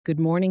Good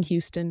morning,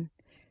 Houston.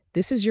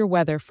 This is your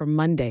weather for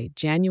Monday,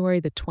 January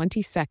the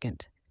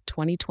 22nd,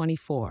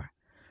 2024.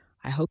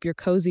 I hope you're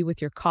cozy with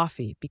your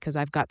coffee because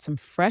I've got some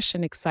fresh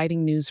and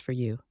exciting news for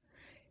you.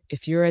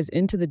 If you're as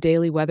into the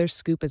daily weather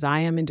scoop as I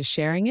am into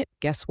sharing it,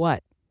 guess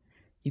what?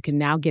 You can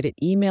now get it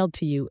emailed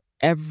to you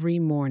every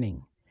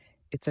morning.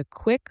 It's a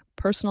quick,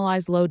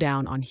 personalized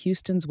lowdown on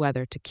Houston's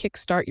weather to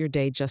kickstart your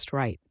day just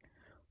right.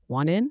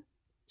 Want in?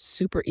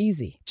 Super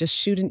easy. Just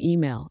shoot an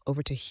email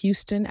over to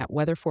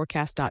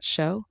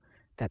houston@weatherforecast.show.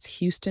 That's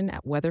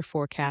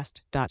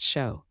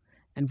houston@weatherforecast.show.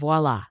 And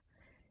voila,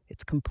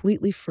 it's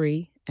completely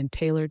free and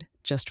tailored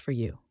just for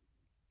you.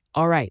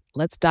 All right,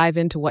 let's dive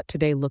into what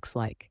today looks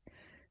like.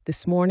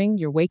 This morning,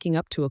 you're waking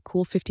up to a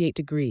cool 58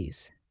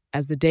 degrees.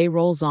 As the day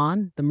rolls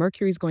on, the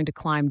mercury is going to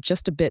climb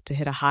just a bit to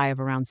hit a high of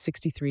around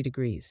 63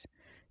 degrees.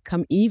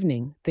 Come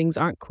evening, things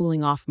aren't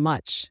cooling off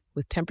much,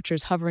 with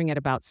temperatures hovering at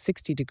about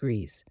 60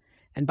 degrees.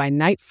 And by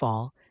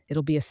nightfall,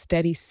 it'll be a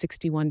steady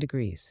 61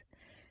 degrees.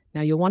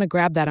 Now, you'll want to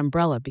grab that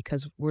umbrella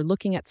because we're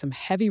looking at some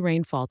heavy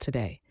rainfall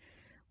today.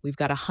 We've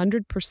got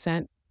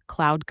 100%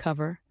 cloud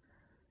cover,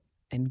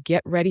 and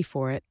get ready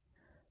for it,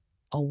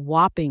 a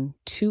whopping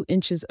 2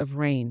 inches of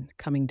rain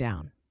coming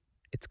down.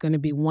 It's going to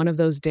be one of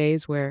those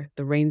days where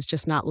the rain's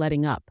just not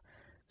letting up,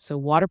 so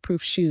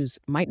waterproof shoes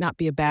might not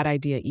be a bad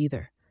idea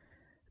either.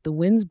 The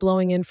wind's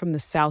blowing in from the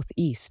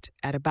southeast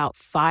at about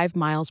 5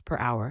 miles per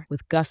hour,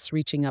 with gusts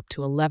reaching up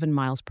to 11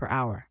 miles per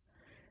hour.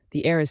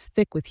 The air is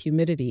thick with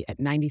humidity at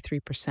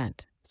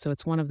 93%, so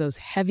it's one of those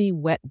heavy,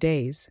 wet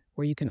days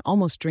where you can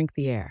almost drink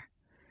the air.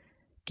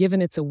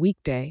 Given it's a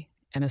weekday,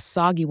 and a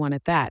soggy one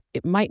at that,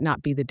 it might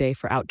not be the day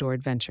for outdoor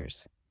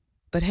adventures.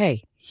 But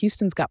hey,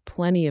 Houston's got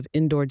plenty of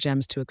indoor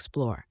gems to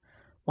explore.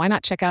 Why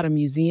not check out a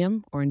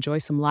museum or enjoy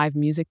some live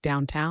music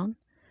downtown?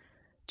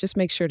 Just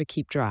make sure to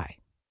keep dry.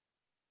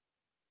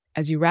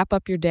 As you wrap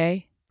up your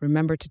day,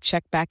 remember to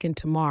check back in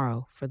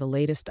tomorrow for the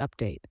latest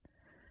update.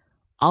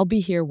 I'll be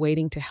here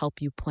waiting to help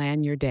you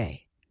plan your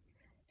day.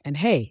 And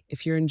hey,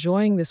 if you're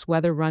enjoying this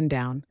weather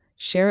rundown,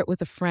 share it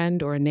with a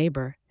friend or a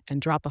neighbor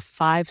and drop a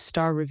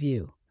 5-star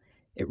review.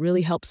 It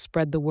really helps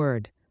spread the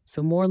word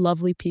so more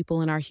lovely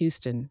people in our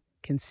Houston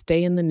can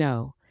stay in the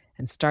know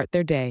and start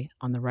their day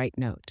on the right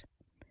note.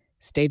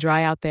 Stay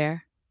dry out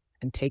there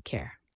and take care.